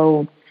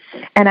 So,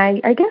 and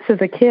I guess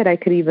as a kid, I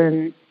could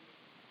even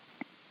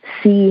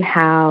see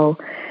how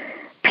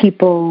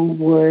people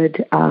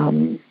would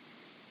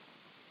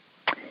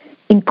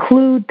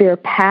include their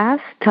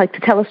past, to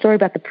tell a story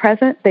about the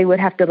present. They would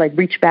have to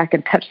reach back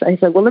and touch. I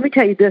said, well, let me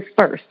tell you this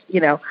first,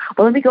 well,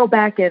 let me go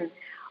back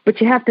but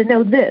you have to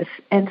know this.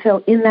 And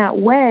so in that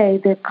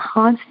way, they're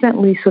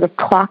constantly sort of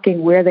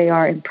clocking where they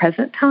are in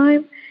present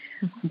time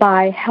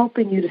by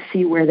helping you to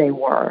see where they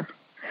were.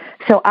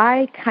 So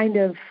I kind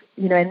of,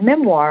 and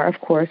Memoir, of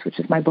course, which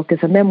is my book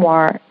is a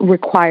memoir,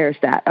 requires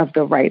that of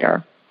the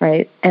writer,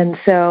 right? And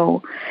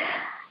so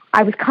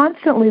I was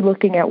constantly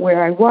looking at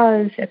where I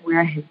was and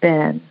where I had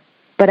been.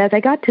 But as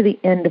I got to the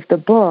end of the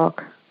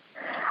book,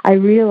 I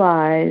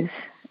realized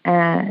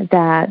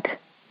that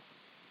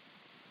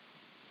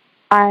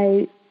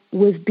I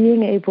was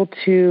being able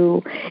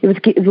to,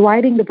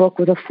 writing the book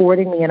was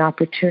affording me an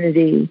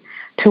opportunity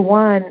to,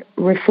 one,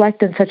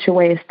 reflect in such a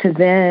way as to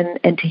then,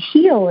 and to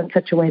heal in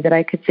such a way that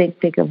I could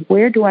think of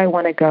where do I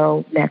want to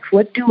go next?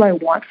 What do I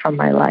want from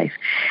my life?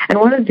 And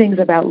one of the things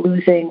about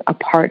losing a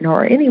partner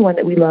or anyone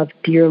that we love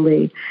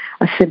dearly,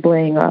 a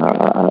sibling,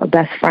 a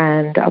best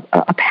friend,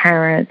 a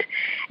parent,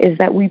 is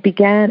that we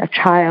begin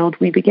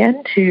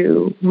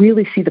to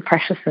really see the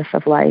preciousness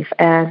of life.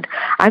 And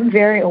I'm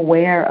very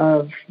aware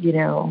of,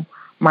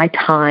 my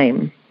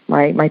time,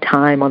 right? My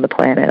time on the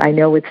planet. I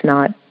know it's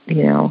not,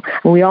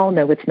 we all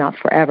know it's not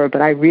forever, but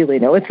I really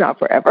know it's not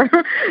forever,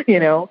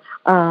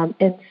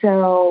 And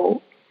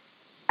so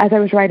as I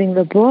was writing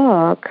the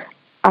book,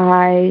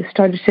 I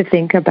started to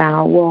think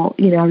about,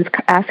 I was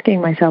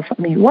asking myself,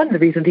 one of the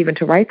reasons even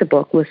to write the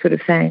book was sort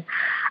of saying,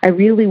 I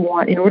really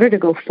want, in order to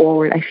go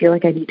forward, I feel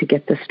like I need to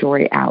get this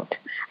story out.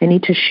 I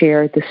need to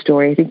share the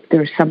story. I think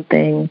there's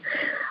something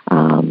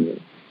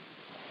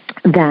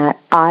that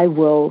I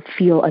will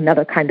feel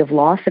another kind of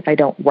loss if I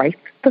don't write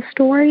the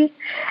story.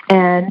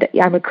 And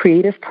I'm a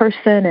creative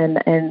person,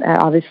 and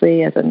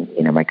obviously as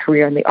my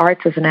career in the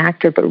arts as an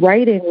actor, but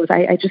writing was,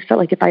 I just felt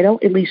like if I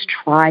don't at least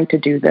try to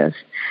do this,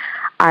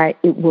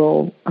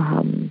 I'll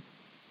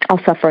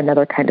suffer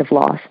another kind of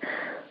loss.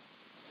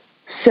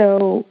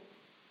 So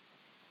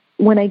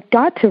when I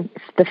got to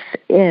the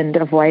end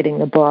of writing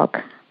the book,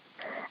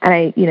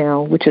 and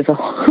which is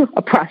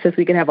a process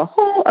we can have a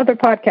whole other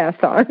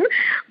podcast on,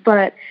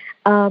 but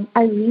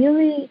I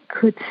really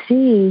could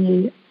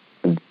see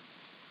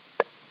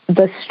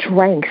the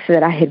strength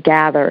that I had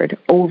gathered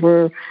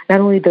over not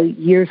only the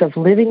years of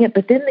living it,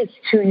 but then the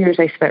 2 years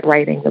I spent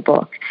writing the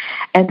book.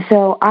 And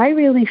so I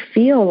really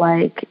feel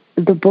like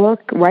the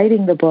book,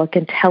 writing the book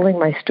and telling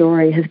my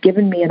story has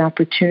given me an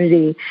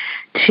opportunity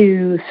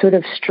to sort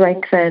of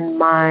strengthen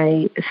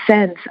my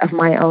sense of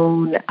my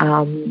own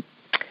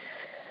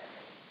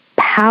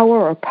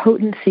power or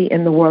potency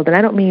in the world. And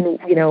I don't mean,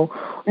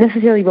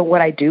 necessarily even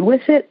what I do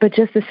with it, but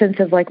just the sense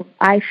of like,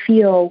 I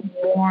feel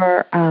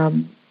more,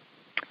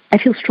 I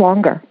feel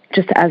stronger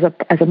just as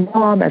a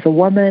mom, as a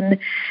woman,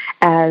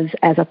 as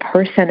a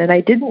person. And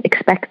I didn't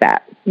expect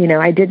that.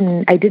 I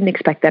didn't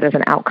expect that as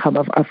an outcome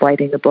of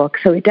writing the book.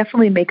 So it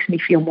definitely makes me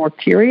feel more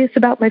curious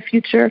about my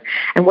future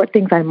and what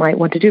things I might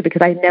want to do,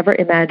 because I never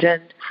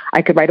imagined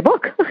I could write a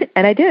book,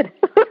 and I did.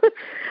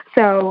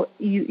 So,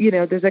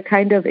 there's a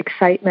kind of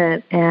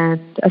excitement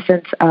and a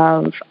sense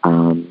of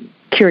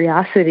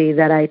curiosity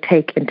that I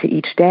take into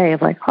each day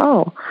of like,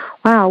 oh,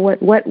 wow,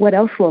 what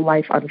else will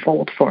life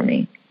unfold for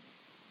me?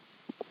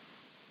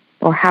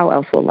 Or how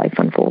else will life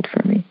unfold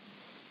for me?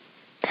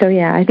 So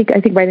yeah, I think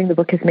writing the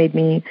book has made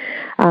me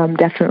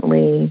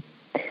definitely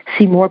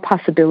see more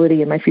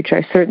possibility in my future.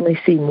 I certainly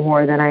see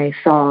more than I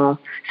saw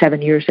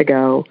 7 years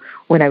ago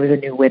when I was a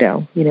new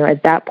widow.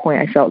 At that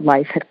point, I felt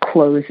life had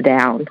closed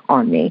down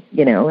on me.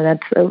 And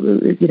that's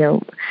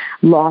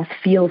loss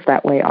feels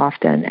that way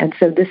often. And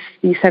so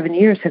these 7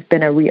 years have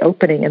been a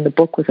reopening, and the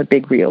book was a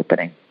big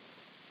reopening.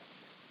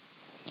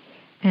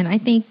 And I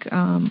think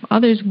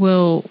others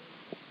will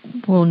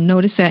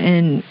notice that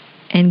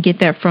and get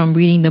that from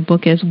reading the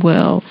book as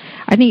well.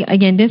 I think,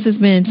 again, this has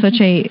been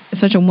such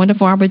a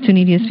wonderful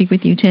opportunity to speak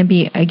with you,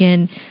 Tembi.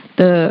 Again,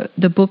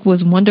 the book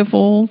was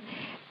wonderful.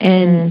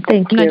 And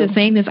I'm not just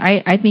saying this.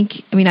 I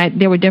think,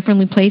 there were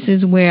definitely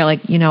places where,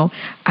 like, I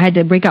had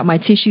to break out my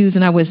tissues,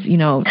 and I was,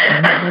 not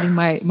letting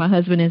my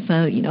husband and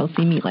son,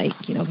 see me, like,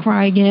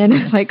 cry again.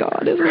 It's like, oh,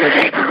 this is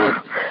a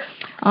book.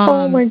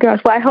 Oh, my gosh.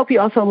 Well, I hope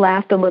you also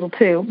laughed a little,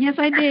 too. Yes,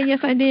 I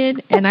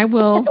did. And I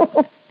will...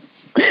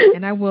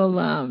 And I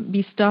will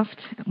be stuffed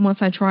once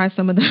I try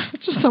some of the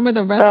recipes.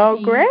 Oh,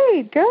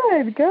 great.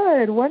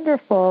 Good.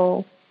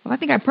 Wonderful. Well, I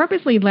think I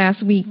purposely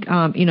last week,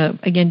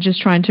 again,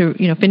 just trying to,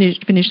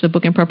 finish the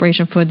book in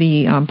preparation for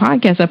the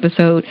podcast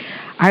episode.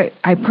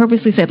 I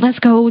purposely said, let's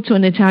go to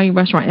an Italian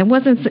restaurant. It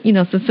wasn't,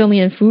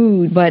 Sicilian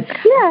food, but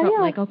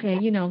like, okay,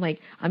 like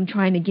I'm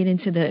trying to get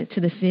into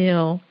the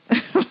feel.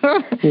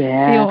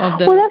 Yeah. Feel of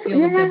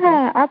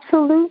the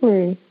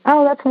absolutely.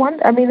 Oh, that's one.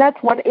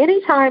 That's one.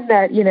 Anytime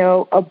that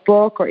a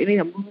book or a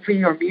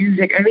movie or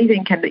music,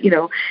 anything can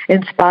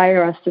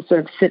inspire us to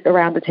sort of sit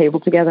around the table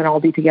together and all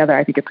be together,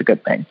 I think it's a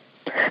good thing.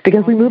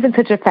 Because we move in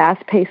such a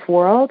fast-paced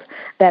world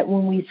that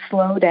when we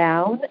slow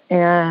down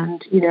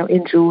and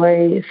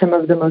enjoy some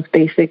of the most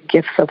basic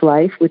gifts of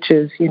life, which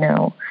is food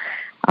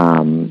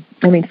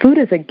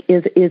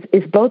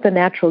is both a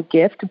natural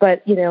gift,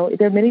 but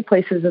there are many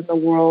places in the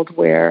world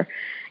where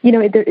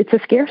it's a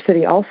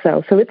scarcity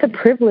also. So it's a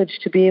privilege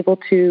to be able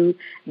to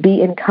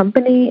be in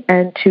company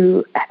and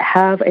to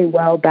have a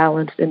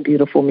well-balanced and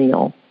beautiful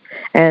meal,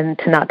 and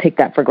to not take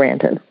that for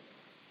granted.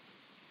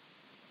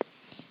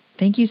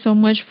 Thank you so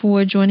much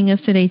for joining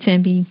us today,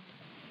 Tembi.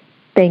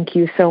 Thank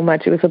you so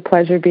much. It was a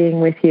pleasure being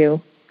with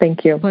you.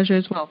 Thank you. Pleasure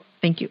as well.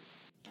 Thank you.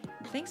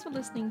 Thanks for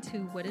listening to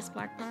What is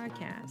Black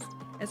Podcast.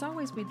 As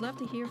always, we'd love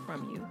to hear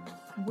from you.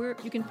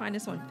 You can find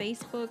us on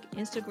Facebook,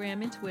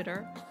 Instagram, and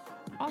Twitter.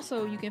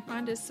 Also, you can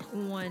find us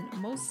on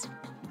most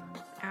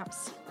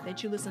apps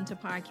that you listen to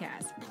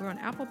podcasts. We're on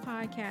Apple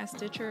Podcasts,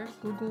 Stitcher,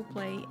 Google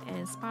Play,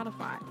 and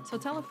Spotify. So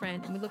tell a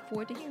friend, and we look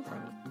forward to hearing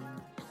from you.